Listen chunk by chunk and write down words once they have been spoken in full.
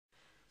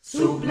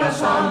Sub la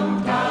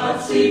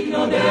sancta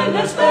signo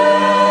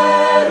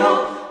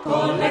dell'espero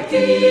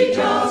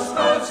collectigas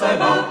falsae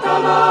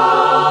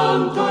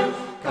batalantoi,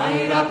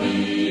 cae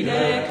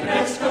rapide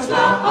crescas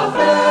la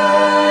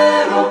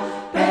afero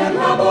per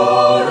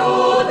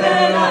laboro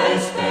de la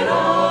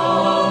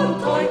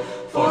esperantoi.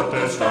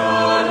 Forte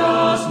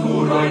staras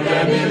muroi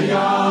de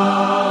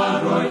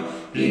miliaroi,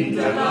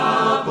 inter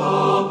la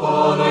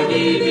popoloi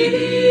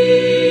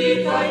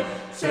dividitai,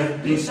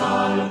 sed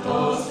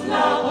disaltos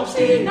la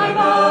obstinae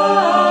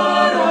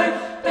baroi,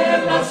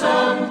 per la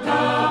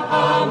sancta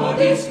amo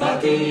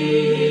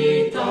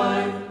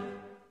disbatitai.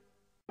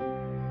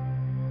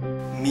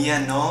 Mia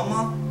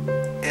nomo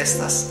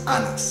estas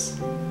Anas.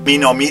 Mi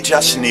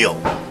nomiĝas Neil.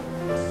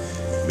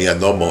 Mia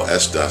nomo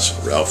estas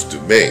Ralph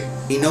Dumais.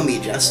 Mi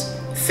nomiĝas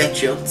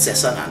Feccio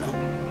Cesarano.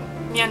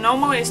 Mia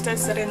nomo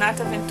estas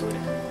Renata Ventura.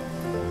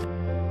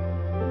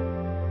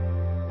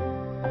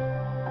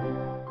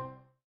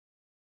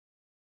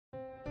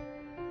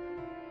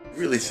 I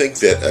really think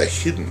that a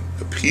hidden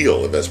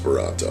appeal of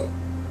Esperanto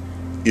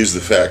is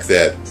the fact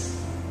that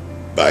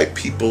by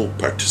people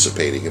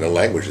participating in a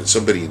language that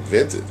somebody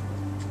invented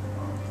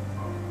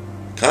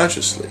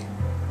consciously,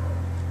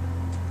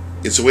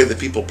 it's a way that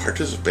people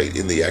participate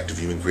in the act of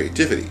human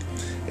creativity.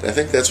 And I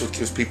think that's what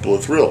gives people a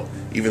thrill,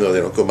 even though they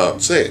don't come out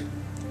and say it.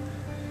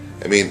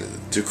 I mean,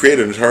 to create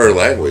an entire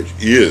language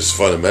is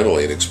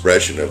fundamentally an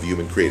expression of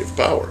human creative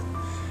power.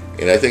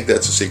 And I think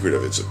that's the secret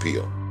of its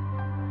appeal.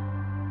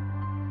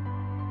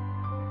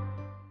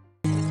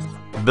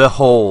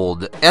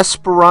 Behold,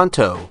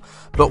 Esperanto.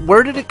 But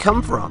where did it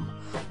come from?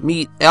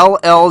 Meet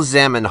L.L.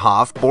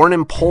 Zamenhof, born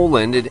in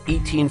Poland in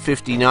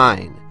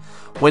 1859.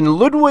 When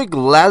Ludwig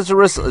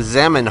Lazarus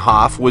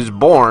Zamenhof was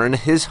born,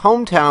 his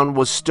hometown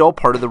was still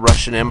part of the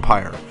Russian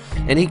Empire,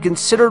 and he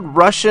considered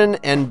Russian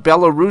and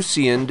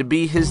Belarusian to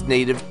be his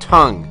native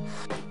tongue.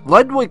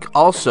 Ludwig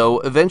also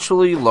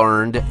eventually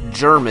learned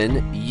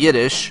German,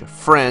 Yiddish,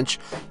 French,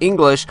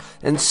 English,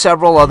 and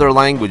several other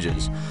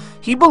languages.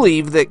 He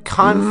believed that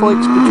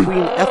conflicts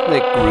between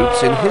ethnic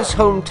groups in his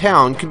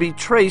hometown could be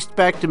traced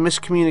back to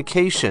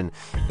miscommunication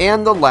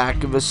and the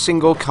lack of a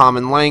single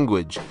common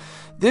language.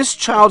 This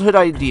childhood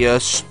idea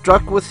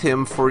stuck with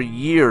him for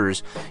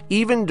years,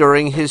 even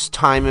during his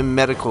time in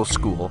medical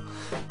school.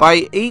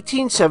 By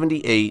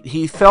 1878,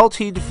 he felt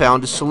he'd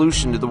found a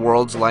solution to the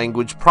world's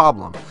language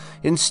problem.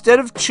 Instead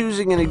of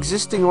choosing an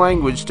existing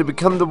language to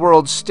become the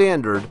world's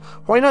standard,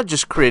 why not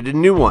just create a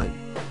new one?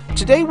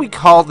 Today we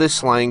call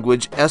this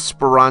language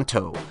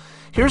Esperanto.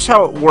 Here's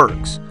how it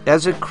works.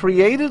 As a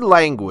created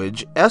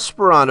language,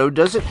 Esperanto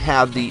doesn't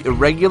have the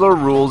irregular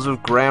rules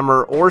of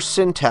grammar or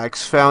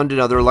syntax found in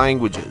other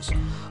languages.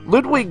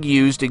 Ludwig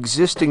used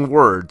existing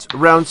words.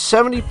 Around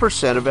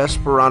 70% of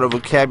Esperanto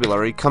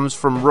vocabulary comes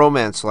from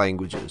Romance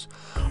languages.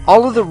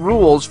 All of the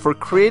rules for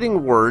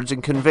creating words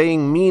and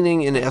conveying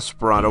meaning in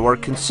Esperanto are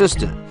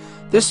consistent.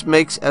 This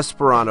makes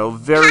Esperanto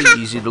very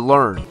easy to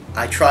learn.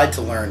 I tried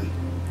to learn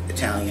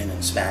Italian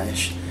and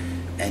Spanish,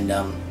 and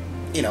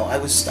I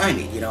was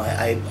stymied.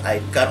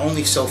 I got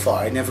only so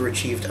far. I never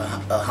achieved a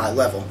high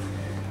level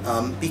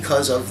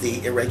because of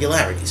the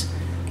irregularities.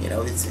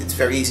 It's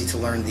very easy to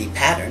learn the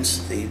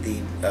patterns,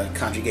 the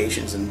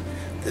conjugations and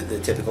the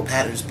typical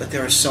patterns, but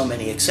there are so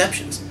many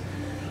exceptions.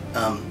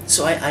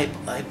 So I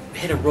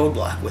hit a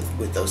roadblock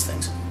with those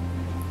things.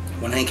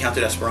 When I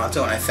encountered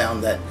Esperanto and I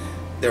found that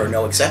there are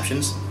no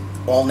exceptions,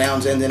 all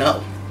nouns end in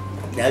O.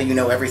 Now you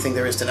know everything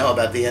there is to know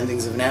about the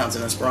endings of nouns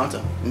in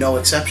Esperanto. No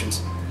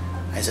exceptions.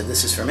 I said,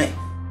 this is for me.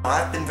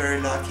 I've been very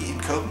lucky in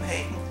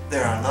Copenhagen.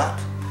 There are a lot.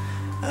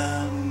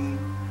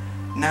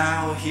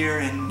 Now here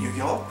in New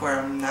York, where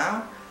I'm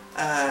now,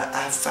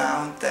 I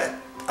found that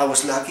I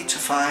was lucky to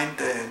find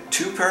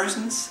 2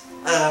 persons.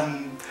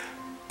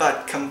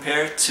 But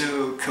compared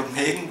to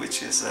Copenhagen,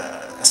 which is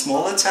a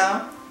smaller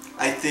town,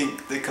 I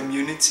think the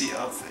community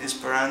of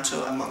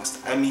Esperanto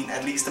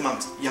at least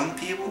amongst young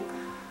people,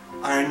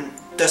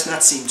 does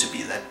not seem to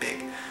be that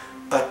big.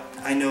 But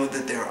I know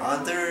that there are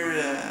other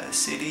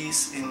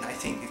cities I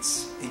think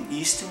it's in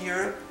Eastern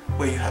Europe,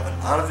 where you have a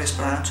lot of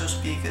Esperanto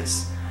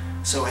speakers.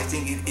 So I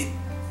think it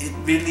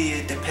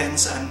really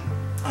depends on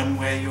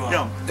where you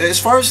are. As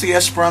far as the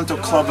Esperanto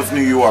Club of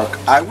New York,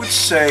 I would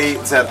say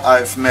that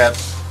I've met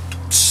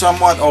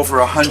somewhat over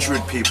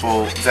 100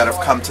 people that have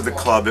come to the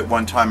club at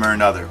one time or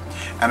another.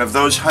 And of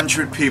those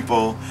 100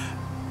 people,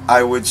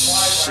 I would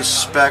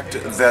suspect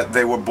that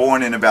they were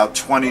born in about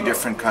 20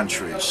 different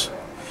countries.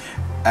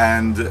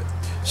 And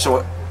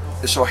so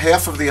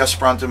half of the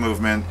Esperanto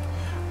movement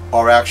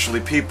are actually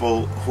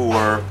people who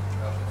are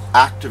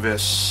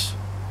activists,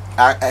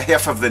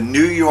 half of the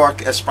New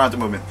York Esperanto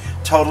movement.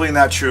 Totally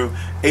not true.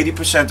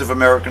 80% of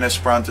American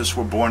Esperantists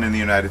were born in the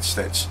United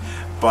States.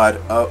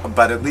 But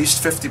at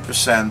least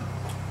 50%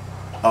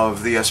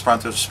 of the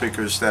Esperanto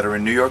speakers that are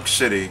in New York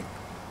City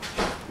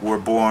were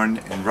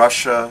born in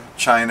Russia,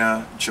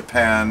 China,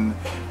 Japan,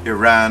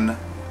 Iran.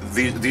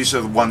 These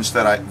are the ones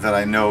that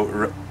I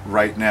know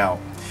right now.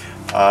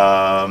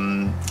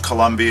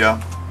 Colombia.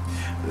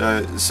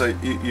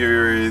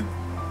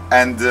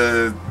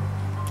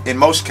 in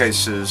most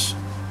cases,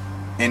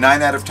 in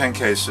 9 out of 10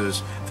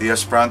 cases, the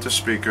Esperanto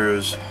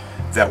speakers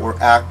that were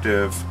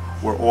active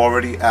were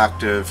already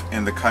active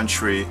in the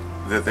country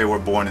that they were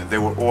born in. They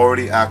were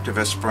already active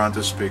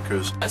Esperanto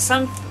speakers.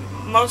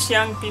 Most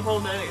young people,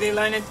 they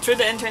learn it through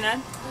the internet,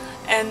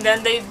 and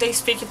then they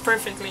speak it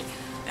perfectly.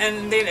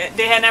 And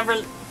they had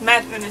never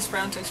met an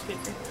Esperanto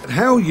speaker.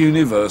 How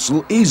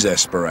universal is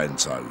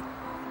Esperanto?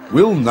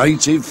 Will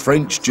native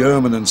French,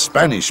 German and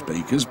Spanish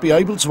speakers be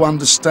able to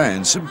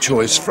understand some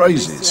choice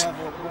phrases?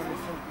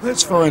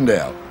 Let's find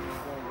out.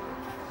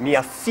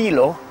 Mia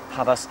filo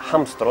havas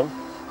hamstron,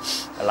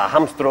 la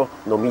hamstro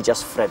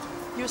nomiĝas Fred.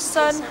 Your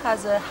son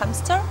has a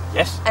hamster?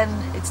 Yes. And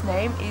its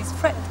name is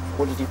Fred.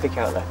 What did you pick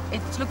out there?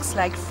 It looks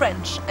like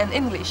French and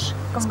English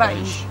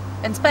combined. Spanish.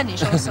 And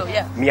Spanish also,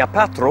 yeah. Mia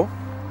patro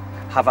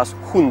havas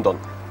hundon.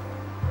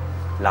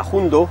 La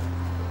hundo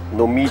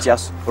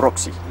nomiĝas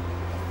Roxy.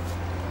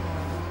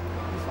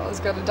 Oh, he's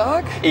got a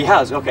dog? He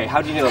has, okay.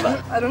 How do you know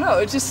that? I don't know,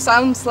 it just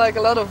sounds like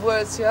a lot of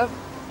words you have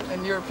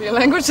in European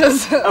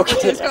languages. Okay.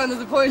 Which is kind of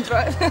the point,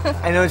 right?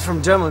 I know it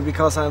from German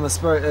because I'm a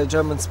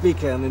German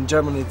speaker, and in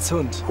German it's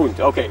Hund. Hund,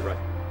 okay, right.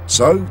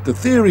 So, the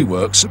theory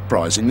works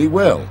surprisingly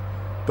well.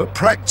 But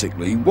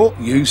practically, what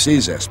use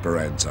is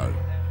Esperanto?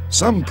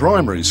 Some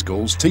primary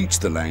schools teach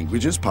the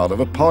language as part of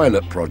a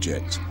pilot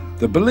project.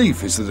 The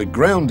belief is that a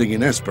grounding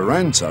in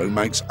Esperanto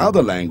makes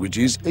other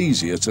languages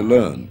easier to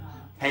learn.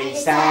 Hey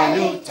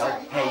saluto,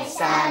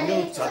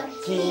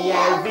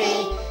 kiel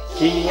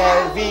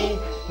vi,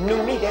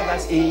 nun mi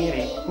devas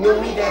iri,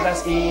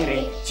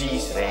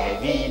 ĝis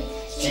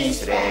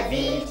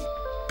revid.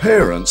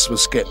 Parents were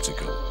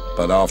sceptical,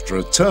 but after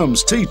a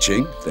term's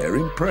teaching, they're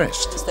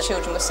impressed. The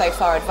children were so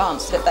far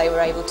advanced that they were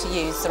able to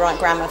use the right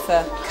grammar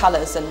for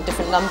colours and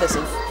different numbers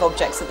of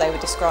objects that they were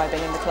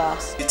describing in the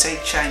class. You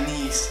take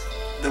Chinese,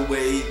 the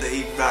way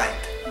they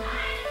write,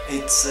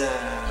 it's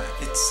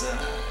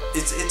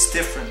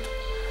different.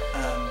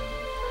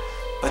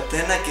 But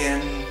then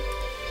again,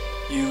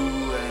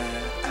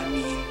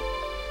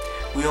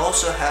 we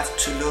also have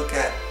to look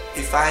at,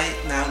 if I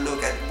now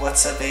look at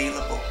what's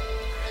available,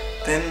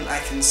 then I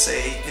can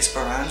say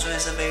Esperanto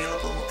is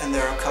available, and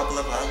there are a couple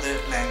of other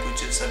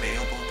languages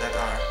available that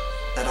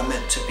are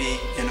meant to be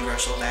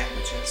universal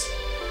languages.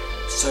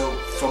 So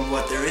from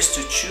what there is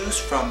to choose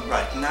from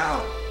right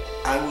now,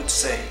 I would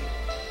say,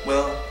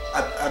 well,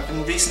 I've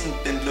recently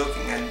been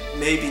looking, and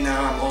maybe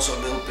now I'm also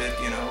a little bit,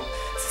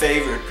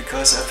 favored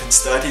because I've been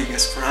studying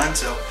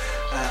Esperanto.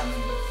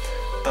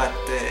 But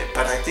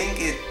I think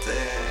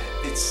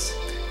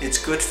it's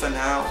good for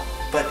now.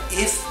 But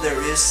if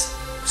there is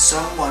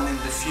someone in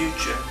the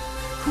future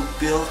who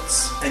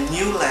builds a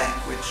new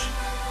language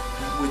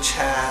which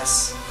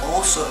has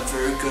also a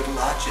very good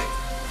logic,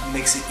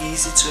 makes it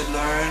easy to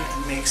learn,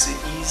 and makes it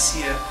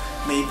easier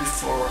maybe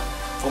for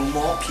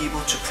more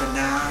people to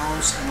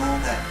pronounce and all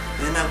that,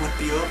 then I would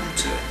be open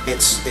to it.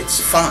 It's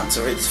fonts,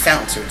 or it's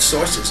founts, or it's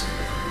sources.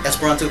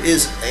 Esperanto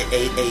is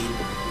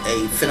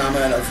a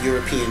phenomenon of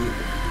European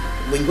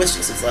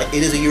linguistics. It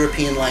is a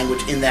European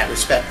language in that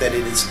respect, that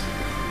it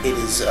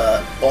is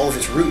all of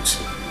its roots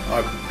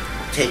are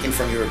taken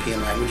from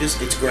European languages.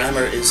 Its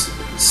grammar is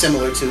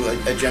similar to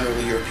a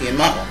generally European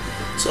model.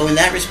 So in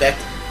that respect,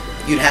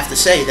 you'd have to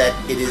say that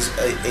it is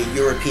a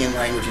European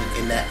language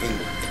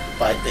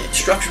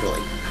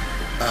structurally.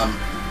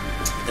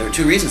 There are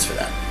two reasons for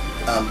that.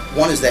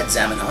 One is that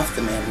Zamenhof,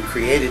 the man who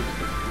created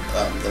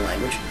the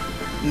language,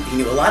 he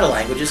knew a lot of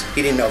languages.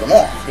 He didn't know them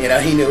all.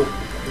 He knew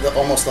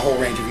almost the whole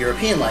range of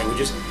European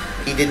languages.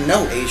 He didn't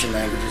know Asian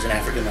languages and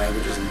African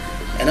languages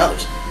and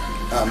others.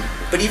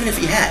 But even if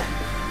he had,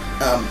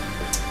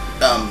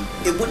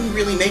 it wouldn't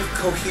really make a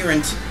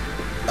coherent.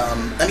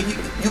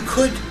 You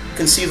could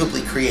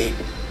conceivably create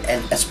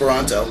an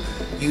Esperanto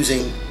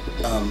using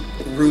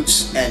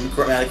roots and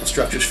grammatical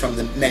structures from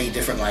the many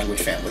different language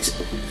families,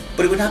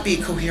 but it would not be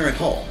a coherent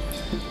whole.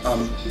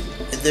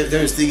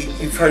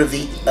 You've heard of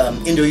the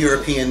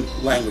Indo-European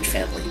language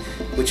family,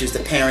 which is the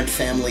parent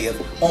family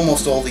of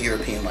almost all the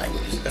European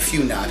languages. A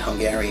few not,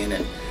 Hungarian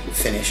and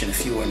Finnish, and a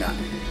few are not.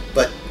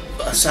 But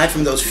aside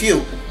from those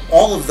few,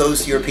 all of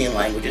those European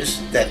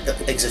languages that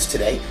exist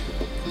today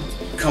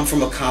come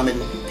from a common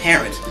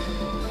parent.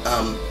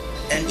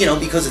 And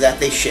because of that,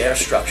 they share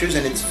structures,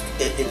 and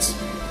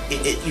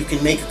you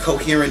can make a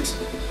coherent,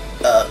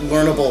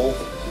 learnable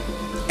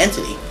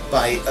entity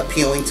by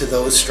appealing to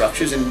those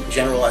structures and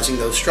generalizing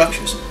those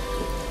structures.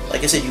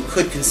 Like I said, you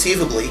could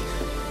conceivably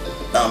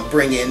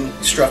bring in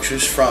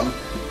structures from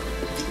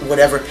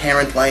whatever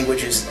parent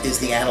language is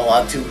the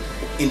analog to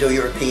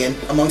Indo-European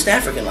amongst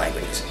African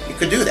languages. You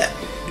could do that.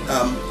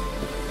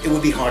 It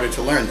would be harder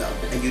to learn, though,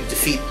 and you'd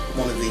defeat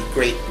one of the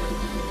great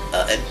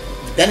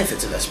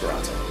benefits of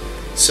Esperanto.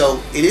 So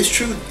it is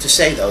true to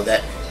say, though,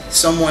 that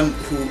someone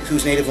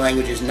whose native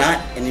language is not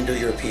an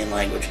Indo-European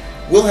language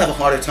will have a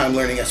harder time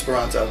learning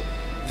Esperanto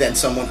than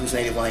someone whose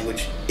native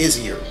language is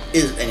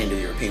an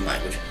Indo-European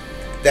language.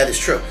 That is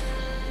true.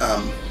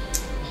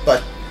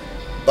 But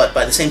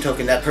by the same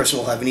token, that person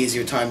will have an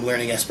easier time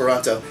learning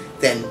Esperanto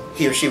than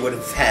he or she would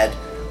have had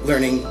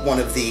learning one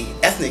of the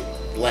ethnic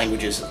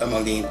languages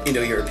among the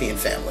Indo-European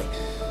family.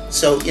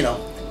 So,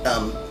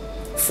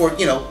 for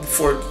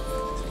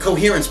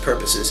coherence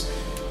purposes,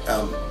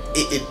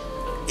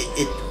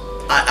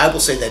 I will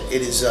say that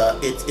it is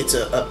it's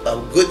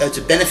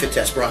a benefit to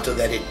Esperanto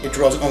that it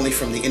draws only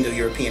from the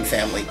Indo-European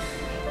family,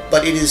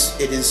 but it is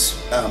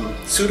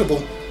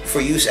suitable for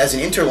use as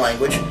an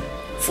interlanguage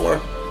for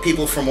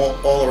people from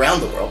all around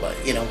the world.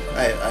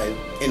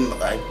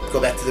 I go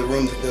back to the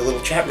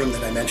little chat room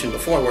that I mentioned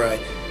before, where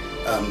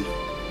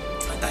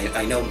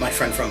I know my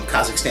friend from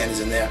Kazakhstan is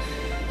in there.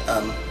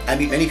 I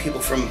meet many people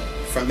from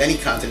many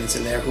continents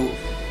in there who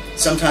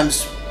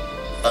sometimes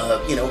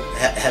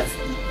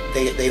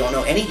they don't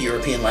know any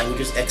European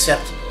languages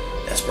except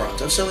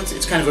Esperanto. So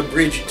it's kind of a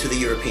bridge to the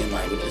European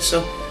languages.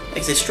 So, like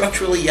I say,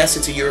 structurally, yes,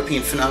 it's a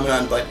European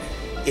phenomenon, but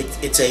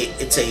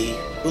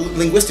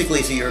linguistically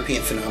it's a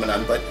European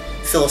phenomenon, but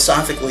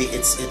philosophically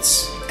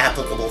it's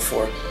applicable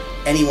for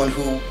anyone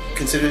who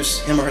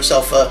considers him or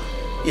herself a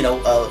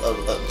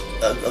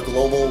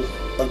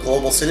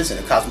global citizen,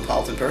 a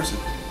cosmopolitan person.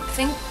 I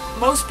think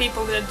most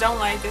people that don't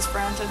like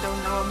Esperanto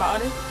don't know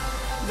about it,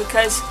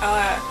 because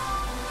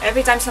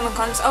every time someone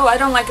comes, oh, I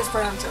don't like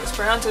Esperanto,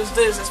 Esperanto is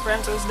this,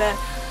 Esperanto is that,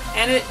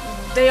 and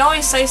they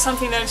always say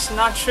something that's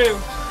not true.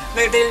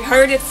 They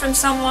heard it from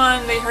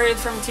someone, they heard it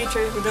from a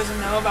teacher who doesn't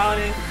know about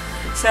it,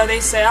 so they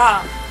say,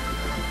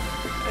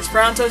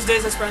 Esperanto is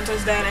this, Esperanto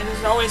is that, and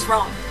it's always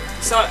wrong.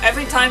 So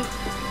every time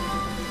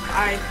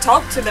I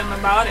talk to them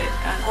about it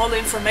and all the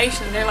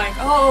information, they're like,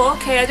 oh,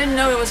 okay, I didn't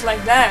know it was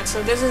like that,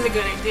 so this is a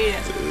good idea.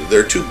 There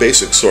are two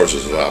basic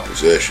sources of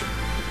opposition.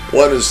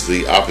 One is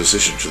the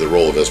opposition to the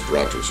role of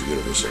Esperanto as a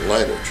universal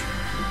language.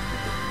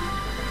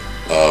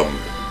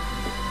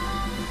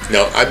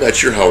 Now, I'm not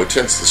sure how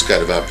intense this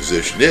kind of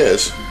opposition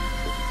is,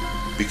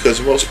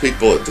 because most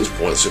people at this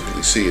point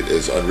simply see it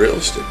as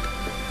unrealistic.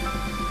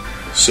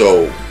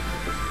 So,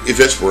 if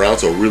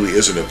Esperanto really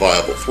isn't a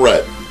viable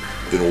threat,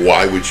 then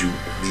why would you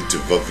need to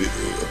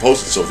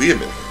oppose it so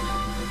vehemently?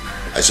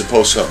 I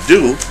suppose some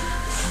do,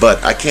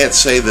 but I can't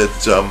say that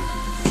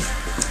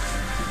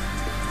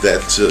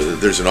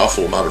there's an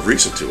awful amount of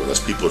reason to, unless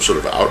people are sort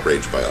of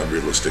outraged by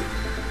unrealistic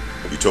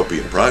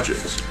utopian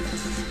projects.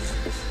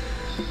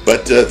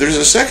 But there's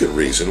a second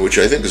reason, which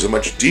I think is a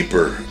much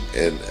deeper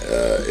and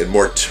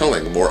more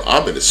telling, more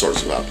ominous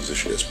source of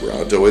opposition to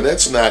Esperanto, and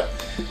that's not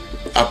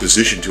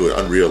opposition to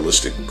an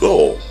unrealistic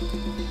goal,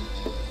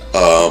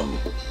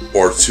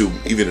 or to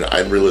even an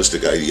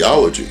unrealistic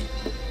ideology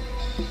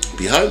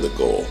behind the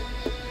goal.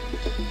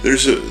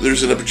 There's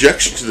an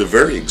objection to the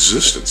very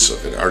existence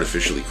of an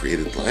artificially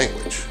created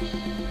language.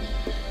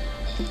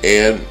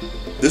 And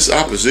this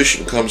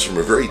opposition comes from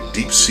a very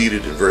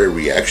deep-seated and very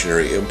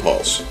reactionary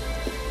impulse,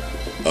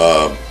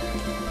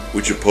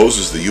 which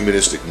opposes the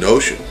humanistic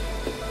notion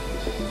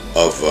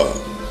of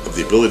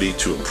the ability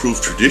to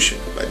improve tradition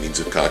by means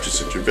of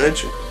conscious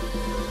intervention.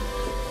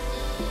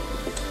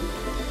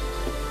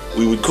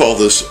 We would call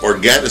this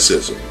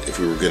organicism, if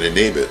we were going to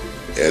name it,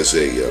 as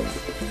a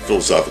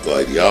philosophical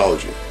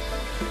ideology.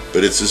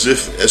 But it's as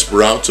if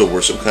Esperanto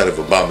were some kind of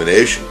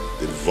abomination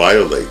that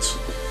violates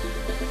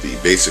the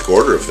basic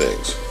order of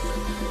things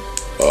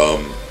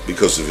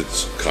because of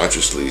its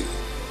consciously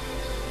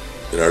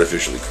and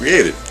artificially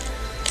created.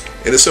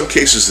 And in some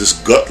cases, this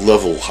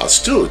gut-level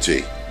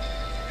hostility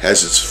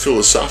has its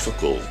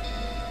philosophical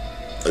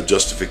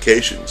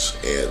justifications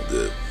and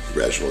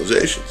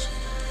rationalizations.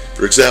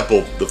 For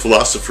example, the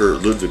philosopher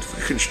Ludwig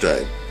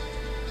Wittgenstein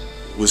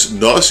was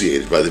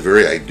nauseated by the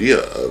very idea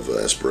of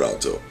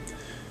Esperanto,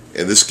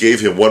 and this gave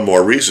him one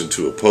more reason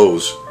to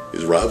oppose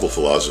his rival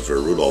philosopher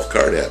Rudolf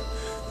Carnap,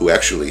 who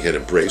actually had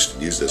embraced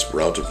and used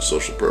Esperanto for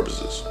social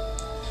purposes.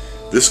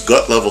 This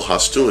gut-level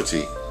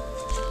hostility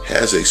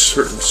has a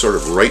certain sort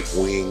of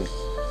right-wing,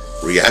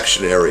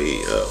 reactionary,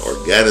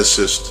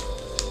 organicist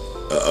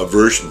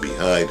aversion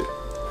behind it.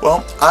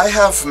 Well, I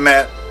have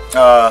met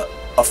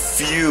a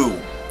few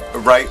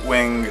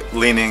right-wing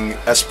leaning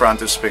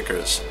Esperanto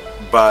speakers,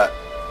 but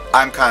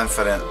I'm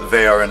confident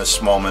they are in a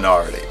small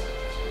minority.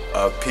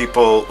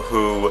 People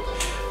who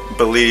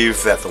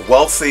believe that the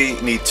wealthy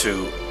need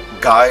to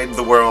guide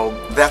the world,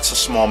 that's a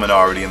small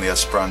minority in the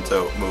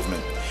Esperanto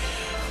movement.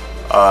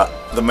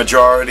 The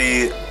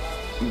majority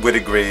would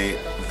agree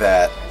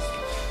that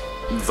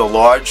the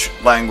large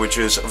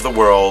languages of the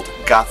world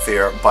got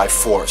there by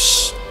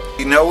force.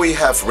 We know we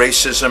have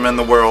racism in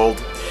the world,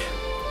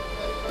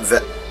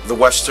 that the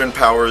Western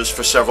powers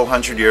for several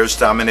hundred years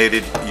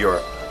dominated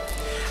Europe,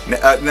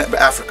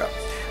 Africa.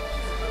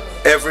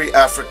 Every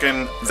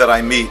African that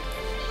I meet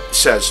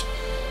says,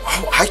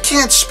 oh, I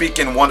can't speak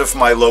in one of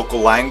my local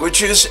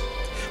languages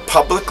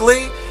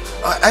publicly.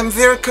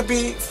 There could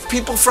be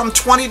people from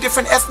 20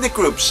 different ethnic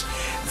groups.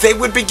 They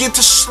would begin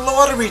to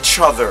slaughter each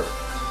other.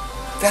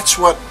 That's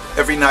what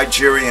every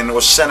Nigerian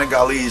or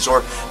Senegalese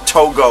or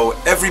Togo,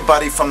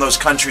 everybody from those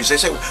countries, they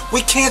say,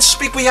 we can't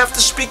speak, we have to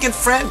speak in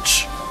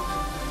French.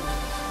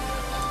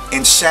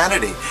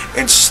 Insanity.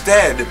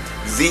 Instead,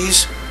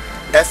 these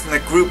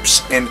ethnic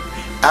groups in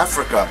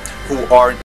Africa who are